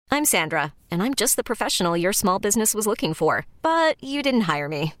I'm Sandra, and I'm just the professional your small business was looking for. But you didn't hire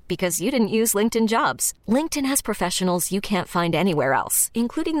me because you didn't use LinkedIn Jobs. LinkedIn has professionals you can't find anywhere else,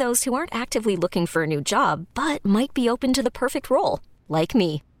 including those who aren't actively looking for a new job, but might be open to the perfect role, like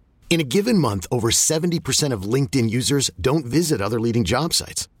me. In a given month, over 70% of LinkedIn users don't visit other leading job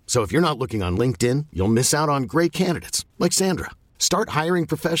sites. So if you're not looking on LinkedIn, you'll miss out on great candidates like Sandra. Start hiring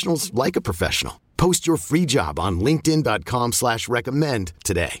professionals like a professional. Post your free job on linkedin.com/recommend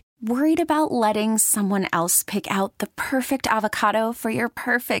today. Worried about letting someone else pick out the perfect avocado for your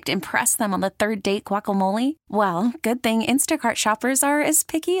perfect impress them on the third date guacamole? Well, good thing Instacart shoppers are as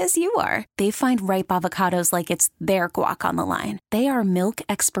picky as you are. They find ripe avocados like it's their guac on the line. They are milk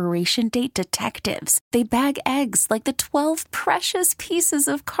expiration date detectives. They bag eggs like the 12 precious pieces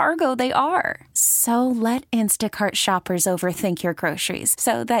of cargo they are. So let Instacart shoppers overthink your groceries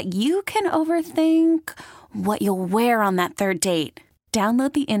so that you can overthink what you'll wear on that third date.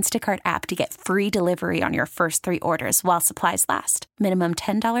 Download the Instacart app to get free delivery on your first 3 orders while supplies last. Minimum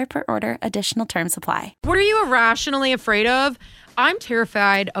 $10 per order. Additional terms apply. What are you irrationally afraid of? I'm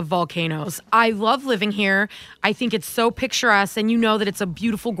terrified of volcanoes. I love living here. I think it's so picturesque, and you know that it's a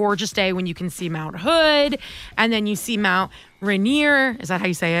beautiful, gorgeous day when you can see Mount Hood, and then you see Mount Rainier. Is that how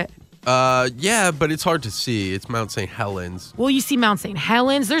you say it? Yeah, but it's hard to see. It's Mount St. Helens. Well, you see Mount St.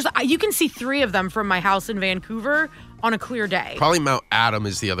 Helens. You can see 3 of them from my house in Vancouver on a clear day. Probably Mount Adam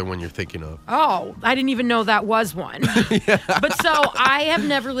is the other one you're thinking of. Oh, I didn't even know that was one. Yeah. But so I have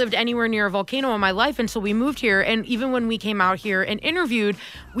never lived anywhere near a volcano in my life until we moved here. And even when we came out here and interviewed,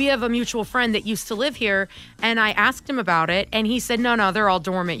 we have a mutual friend that used to live here. And I asked him about it. And he said, no, they're all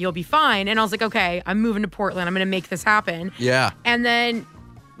dormant. You'll be fine. And I was like, okay, I'm moving to Portland. I'm going to make this happen. Yeah. And then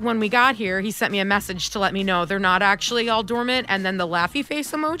when we got here, he sent me a message to let me know they're not actually all dormant, and then the laughy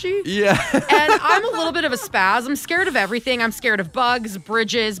face emoji. Yeah. And I'm a little bit of a spaz. I'm scared of everything. I'm scared of bugs,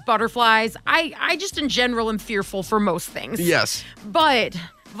 bridges, butterflies. I just in general am fearful for most things. Yes. But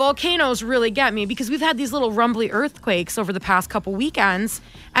volcanoes really get me because we've had these little rumbly earthquakes over the past couple weekends,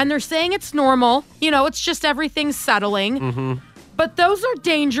 and they're saying it's normal. You know, it's just everything's settling. Mm-hmm. But those are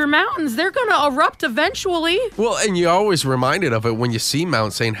danger mountains. They're going to erupt eventually. Well, and you're always reminded of it when you see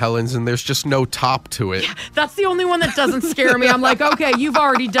Mount St. Helens and there's just no top to it. Yeah, that's the only one that doesn't scare me. I'm like, okay, you've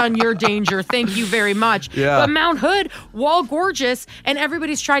already done your danger. Thank you very much. Yeah. But Mount Hood, while gorgeous, and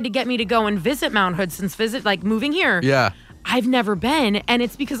everybody's tried to get me to go and visit Mount Hood since moving here. Yeah. I've never been, and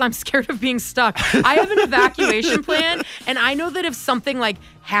it's because I'm scared of being stuck. I have an evacuation plan, and I know that if something like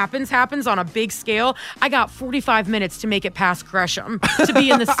happens on a big scale, I got 45 minutes to make it past Gresham to be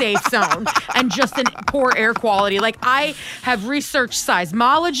in the safe zone and just in poor air quality. Like, I have researched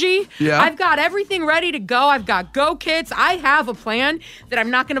seismology. Yeah. I've got everything ready to go. I've got go kits. I have a plan that I'm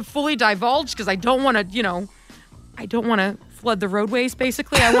not going to fully divulge because I don't want to, flood the roadways,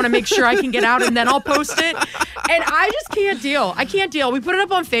 basically. I want to make sure I can get out, and then I'll post it. And I just can't deal. I can't deal. We put it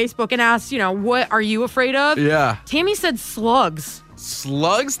up on Facebook and asked, what are you afraid of? Yeah. Tammy said slugs.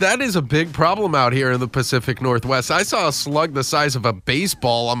 Slugs? That is a big problem out here in the Pacific Northwest. I saw a slug the size of a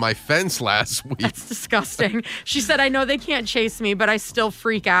baseball on my fence last week. That's disgusting. She said, I know they can't chase me, but I still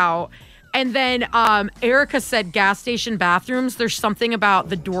freak out. And then Erica said gas station bathrooms, there's something about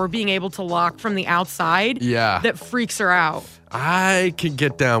the door being able to lock from the outside that freaks her out. I can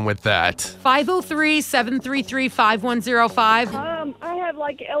get down with that. 503-733-5105. I have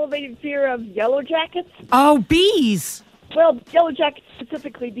elevated fear of yellow jackets. Oh, bees. Well, yellow jackets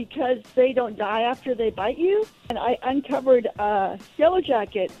specifically because they don't die after they bite you. And I uncovered a yellow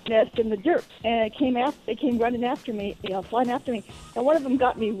jacket nest in the dirt, and it came running after me, flying after me. And one of them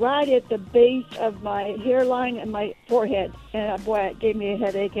got me right at the base of my hairline and my forehead. And boy, it gave me a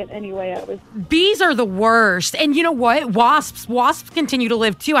headache. And anyway, Bees are the worst. And you know what? Wasps continue to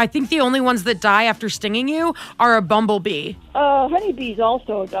live too. I think the only ones that die after stinging you are a bumblebee. Honeybees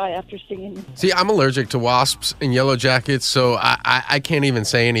also die after stinging me. See, I'm allergic to wasps and yellow jackets, so I can't even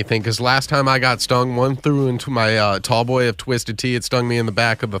say anything, because last time I got stung, one threw into my tall boy of Twisted Tea. It stung me in the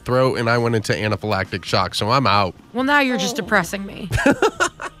back of the throat, and I went into anaphylactic shock, so I'm out. Well, now you're just depressing me.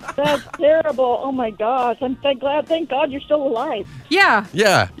 That's terrible. Oh, my gosh. I'm thank God you're still alive. Yeah.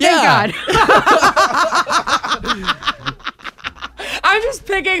 Yeah. Thank God. I'm just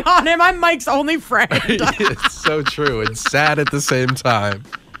picking on him. I'm Mike's only friend. It's so true and sad at the same time.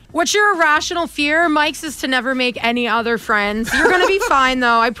 What's your irrational fear? Mike's is to never make any other friends. You're going to be fine,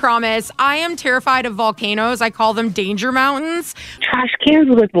 though, I promise. I am terrified of volcanoes. I call them danger mountains. Trash cans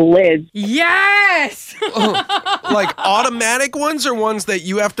with lids. Yes! Like automatic ones or ones that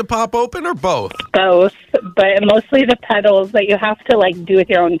you have to pop open, or both? Both. but mostly the pedals that you have to like do with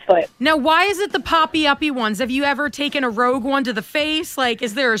your own foot. Now, why is it the poppy-uppy ones? Have you ever taken a rogue one to the face? Like,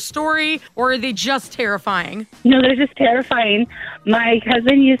 is there a story, or are they just terrifying? No, they're just terrifying. My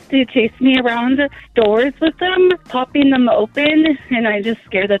cousin used to chase me around stores with them, popping them open, and I'm just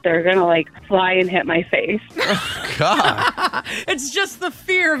scared that they're going to, like, fly and hit my face. God. It's just the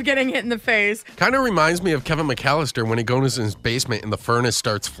fear of getting hit in the face. Kind of reminds me of Kevin McAllister when he goes in his basement and the furnace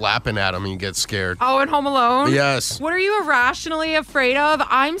starts flapping at him and he gets scared. Oh, and Home Alone? Yes. What are you irrationally afraid of?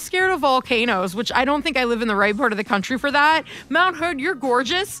 I'm scared of volcanoes, which I don't think I live in the right part of the country for that. Mount Hood, you're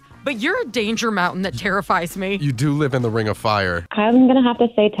gorgeous, but you're a danger mountain that terrifies me. You do live in the Ring of Fire. I'm going to have to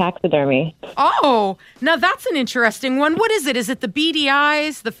say taxidermy. Oh, now that's an interesting one. What is it? Is it the beady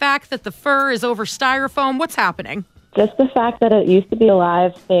eyes, the fact that the fur is over styrofoam? What's happening? Just the fact that it used to be a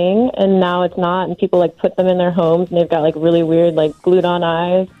live thing and now it's not, and people like put them in their homes and they've got like really weird like glued on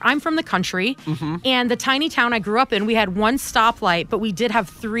eyes. I'm from the country, and the tiny town I grew up in, we had one stoplight, but we did have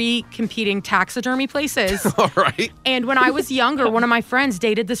 3 competing taxidermy places. All right. And when I was younger, one of my friends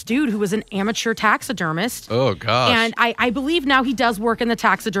dated this dude who was an amateur taxidermist. Oh, gosh. And I believe now he does work in the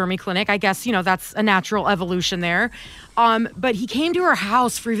taxidermy clinic. I guess, that's a natural evolution there. But he came to our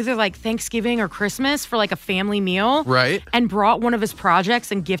house for either like Thanksgiving or Christmas for like a family meal. Right. And brought one of his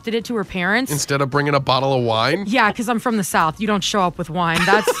projects and gifted it to her parents. Instead of bringing a bottle of wine? Yeah, because I'm from the South. You don't show up with wine.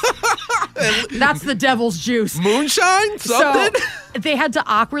 That's the devil's juice. Moonshine? Something? So they had to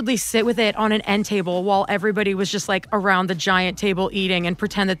awkwardly sit with it on an end table while everybody was just like around the giant table eating and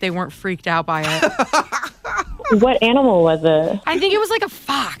pretend that they weren't freaked out by it. What animal was it? I think it was like a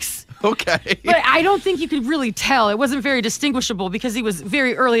fox. Okay. But I don't think you could really tell. It wasn't very distinguishable because he was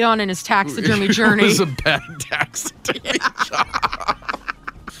very early on in his taxidermy journey. It was a bad taxidermy job.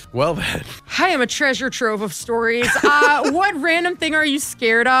 Well then. I am a treasure trove of stories. What random thing are you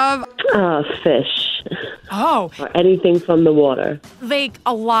scared of? Fish. Oh. Or anything from the water. Like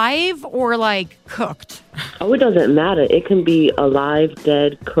alive or like cooked? Oh, it doesn't matter. It can be alive,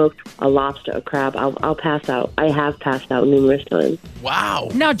 dead, cooked, a lobster, a crab. I'll pass out. I have passed out numerous times. Wow.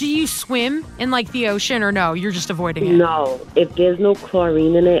 Now, do you swim in like the ocean or no? You're just avoiding it? No. If there's no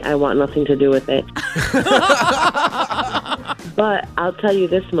chlorine in it, I want nothing to do with it. But I'll tell you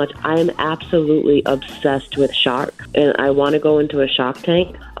this much. I am absolutely obsessed with sharks. And I want to go into a shark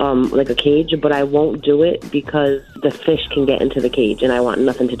tank, like a cage, but I won't do it because the fish can get into the cage and I want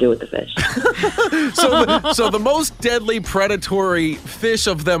nothing to do with the fish. So the most deadly predatory fish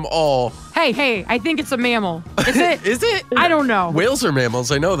of them all. Hey, I think it's a mammal. Is it? Is it? I don't know. Whales are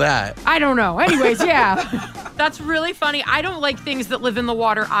mammals. I know that. I don't know. Anyways, yeah. That's really funny. I don't like things that live in the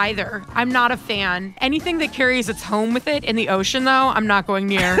water either. I'm not a fan. Anything that carries its home with it in the ocean, though, I'm not going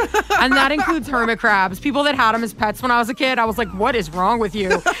near. And that includes hermit crabs. People that had them as pets when I was a kid, I was like, what is wrong with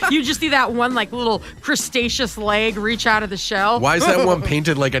you? You just see that one like little crustaceous leg reach out of the shell. Why is that one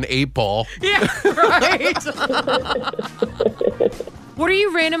painted like an 8-ball? Yeah, right. What are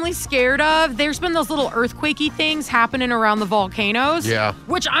you randomly scared of? There's been those little earthquakey things happening around the volcanoes. Yeah.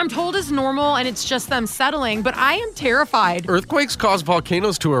 Which I'm told is normal and it's just them settling, but I am terrified. Earthquakes cause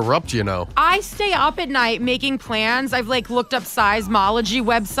volcanoes to erupt, you know. I stay up at night making plans. I've like looked up seismology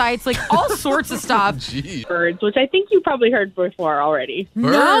websites, like all sorts of stuff. Jeez. Birds, which I think you probably heard before already.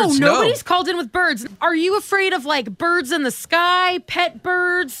 Birds, no. Nobody's called in with birds. Are you afraid of like birds in the sky, pet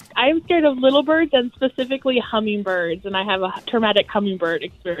birds? I'm scared of little birds and specifically hummingbirds, and I have a traumatic hummingbird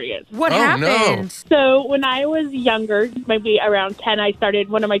experience. What Oh, happened? no. So when I was younger, maybe around 10, I started,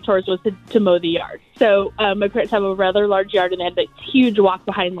 one of my chores was to mow the yard. So my parents have a rather large yard and they had this huge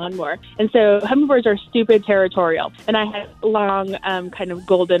walk-behind lawnmower. And so hummingbirds are stupid territorial. And I had long kind of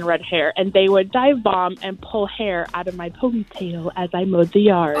golden red hair, and they would dive bomb and pull hair out of my ponytail as I mowed the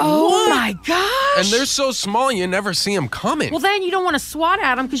yard. Oh my gosh. And they're so small, you never see them coming. Well, then you don't want to swat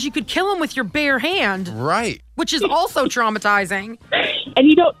at them because you could kill them with your bare hand, Right. which is also traumatizing. And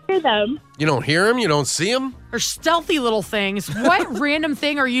you don't hear them. You don't hear them? You don't see them? They're stealthy little things. What random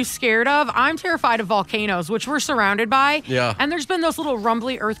thing are you scared of? I'm terrified of volcanoes, which we're surrounded by. Yeah. And there's been those little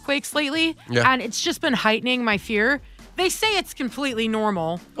rumbly earthquakes lately. Yeah. And it's just been heightening my fear. They say it's completely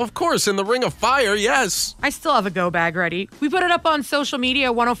normal. Of course, in the Ring of Fire, yes. I still have a go bag ready. We put it up on social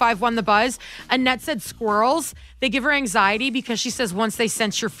media, 105.1 The Buzz. Annette said squirrels, they give her anxiety because she says once they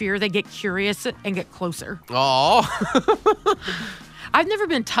sense your fear, they get curious and get closer. Aw. I've never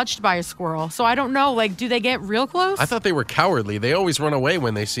been touched by a squirrel, so I don't know. Like, do they get real close? I thought they were cowardly. They always run away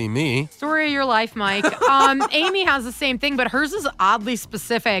when they see me. Story of your life, Mike. Amy has the same thing, but hers is oddly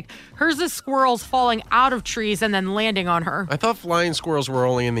specific. Hers is squirrels falling out of trees and then landing on her. I thought flying squirrels were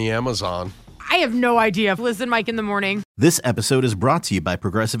only in the Amazon. I have no idea. Liz and Mike in the morning. This episode is brought to you by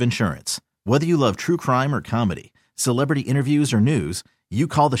Progressive Insurance. Whether you love true crime or comedy, celebrity interviews or news, you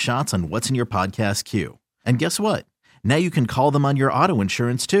call the shots on what's in your podcast queue. And guess what? Now you can call them on your auto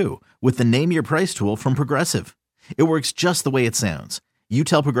insurance too with the Name Your Price tool from Progressive. It works just the way it sounds. You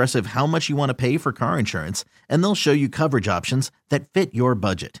tell Progressive how much you want to pay for car insurance, and they'll show you coverage options that fit your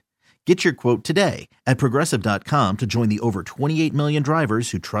budget. Get your quote today at Progressive.com to join the over 28 million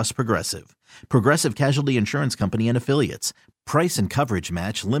drivers who trust Progressive. Progressive Casualty Insurance Company and Affiliates. Price and coverage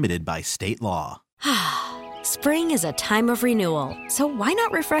match limited by state law. Spring is a time of renewal, so why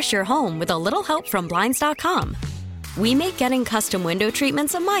not refresh your home with a little help from Blinds.com? We make getting custom window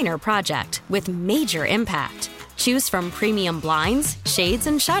treatments a minor project with major impact. Choose from premium blinds, shades,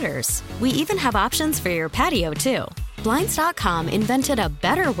 and shutters. We even have options for your patio, too. Blinds.com invented a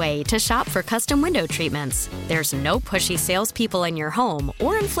better way to shop for custom window treatments. There's no pushy salespeople in your home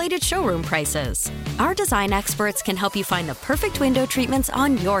or inflated showroom prices. Our design experts can help you find the perfect window treatments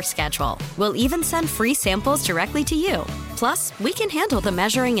on your schedule. We'll even send free samples directly to you. Plus, we can handle the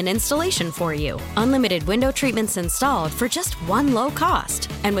measuring and installation for you. Unlimited window treatments installed for just one low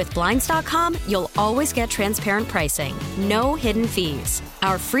cost. And with Blinds.com, you'll always get transparent pricing. No hidden fees.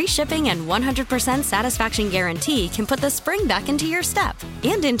 Our free shipping and 100% satisfaction guarantee can put the spring back into your step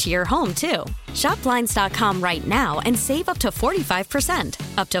and into your home, too. Shop Blinds.com right now and save up to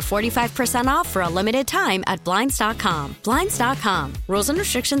 45%. Up to 45% off for a limited time at Blinds.com. Blinds.com. Rules and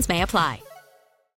restrictions may apply.